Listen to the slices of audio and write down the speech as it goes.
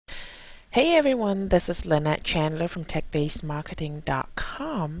Hey everyone, this is Lynette Chandler from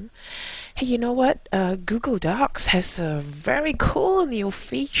techbasedmarketing.com. Hey, you know what? Google Docs has a very cool new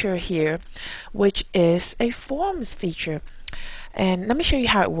feature here, which is a forms feature. And let me show you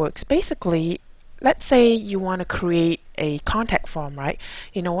how it works. Basically, let's say you want to create a contact form, right?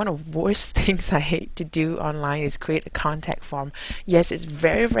 You know, one of the worst things I hate to do online is create a contact form. Yes, it's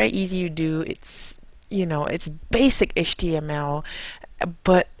very, very easy to do. It's basic HTML,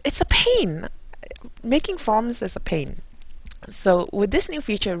 but it's a pain. Making forms is a pain. So with this new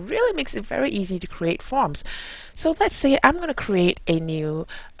feature, it really makes it very easy to create forms. So let's say I'm going to create a new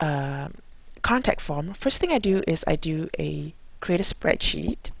contact form. First thing I do is create a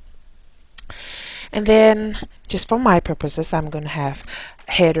spreadsheet. And then, just for my purposes, I'm going to have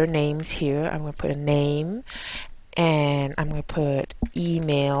header names here. I'm going to put a name, and I'm going to put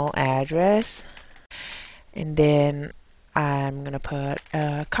email address, and then I'm going to put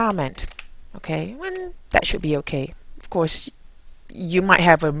a comment. Okay, and that should be okay. Of course, you might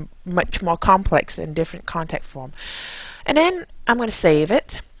have a much more complex and different contact form. And then I'm going to save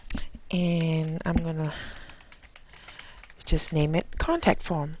it, and I'm going to just name it contact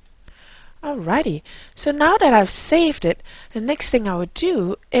form. Alrighty, so now that I've saved it, the next thing I would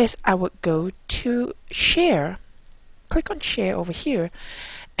do is I would go to share. Click on share over here,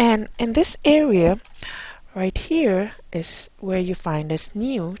 and in this area right here is where you find this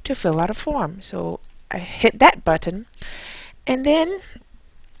new to fill out a form. So I hit that button, and then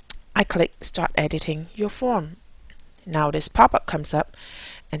I click start editing your form. Now this pop-up comes up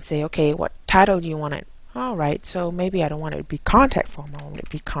and say, okay, what title do you want it? Alright, so maybe I don't want it to be contact form, I want it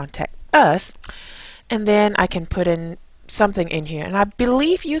to be contact us. And then I can put in something in here, and I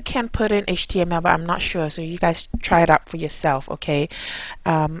believe you can put in HTML, but I'm not sure, so you guys try it out for yourself. Okay,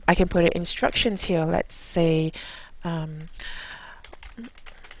 I can put in instructions here. Let's say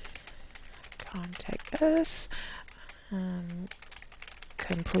contact us,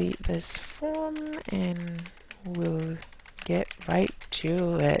 complete this form, and we'll get right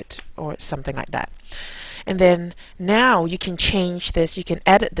to it, or something like that. And then now you can change this, you can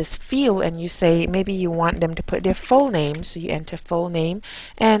edit this field, and you say maybe you want them to put their full name, so you enter full name.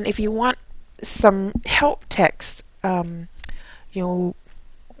 And if you want some help text,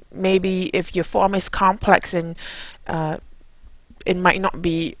 maybe if your form is complex and it might not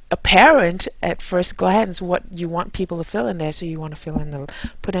be apparent at first glance what you want people to fill in there, so you want to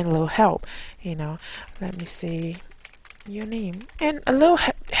put in a little help. Let me see your name, and a little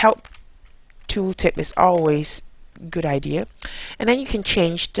help tooltip is always a good idea. And then you can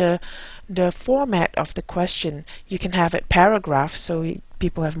change the format of the question. You can have it paragraph, so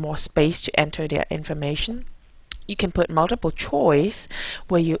people have more space to enter their information. You can put multiple choice,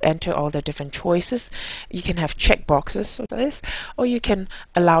 where you enter all the different choices. You can have checkboxes, so this, or you can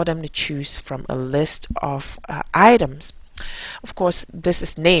allow them to choose from a list of items. Of course, this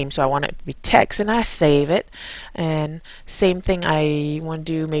is name, so I want it to be text, and I save it. And same thing I want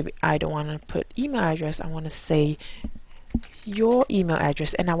to do, maybe I don't want to put email address, I want to say your email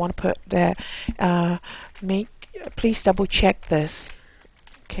address, and I want to put there, please double check this.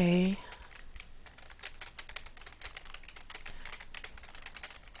 Okay.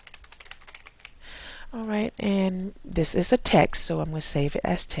 Alright, and this is a text, so I'm going to save it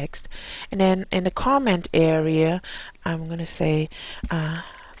as text. And then in the comment area, I'm going to say,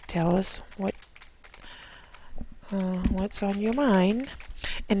 tell us what's on your mind.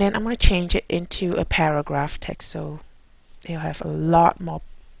 And then I'm going to change it into a paragraph text, so you'll have a lot more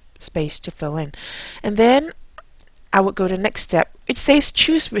space to fill in. And then I would go to the next step. It says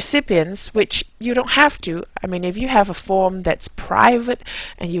choose recipients, which you don't have to. I mean, if you have a form that's private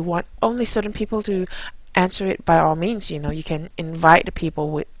and you want only certain people to answer it, by all means, you can invite the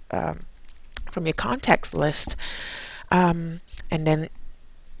people with from your contacts list, and then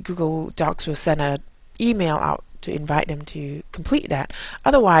Google Docs will send an email out to invite them to complete that.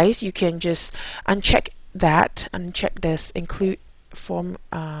 Otherwise, you can just uncheck this include form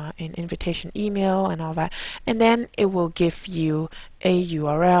in invitation email and all that, and then it will give you a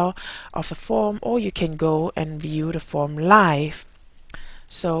URL of a form, or you can go and view the form live.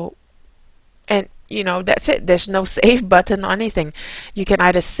 So, and that's it. There's no save button or anything. You can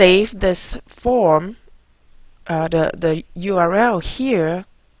either save this form, the URL here,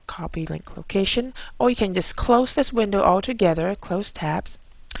 copy link location, or you can just close this window altogether, close tabs,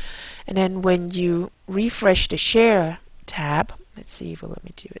 and then when you refresh the share tab, let's see if it'll let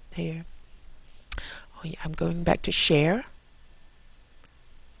me do it here. Oh yeah, I'm going back to share.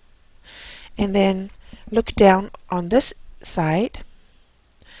 And then look down on this side.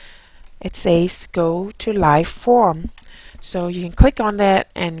 It says go to live form. So you can click on that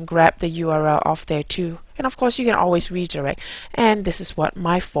and grab the URL off there too. And of course you can always redirect. And this is what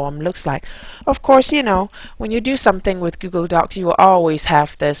my form looks like. Of course, you know, when you do something with Google Docs, you will always have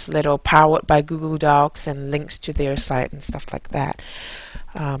this little powered by Google Docs and links to their site and stuff like that.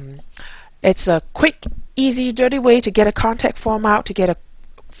 It's a quick, easy, dirty way to get a contact form out, to get a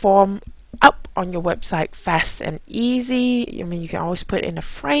form up on your website fast and easy. I mean, you can always put it in a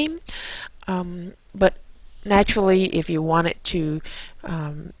frame, but naturally, if you want it to,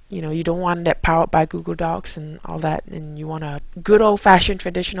 you know, you don't want that powered by Google Docs and all that, and you want a good old-fashioned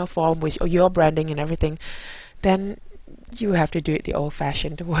traditional form with your branding and everything, then you have to do it the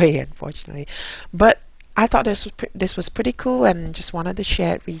old-fashioned way, unfortunately. But I thought this was pretty cool and just wanted to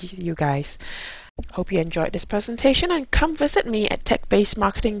share it with you guys. Hope you enjoyed this presentation, and come visit me at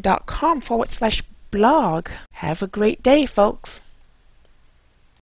techbasedmarketing.com/blog. Have a great day, folks.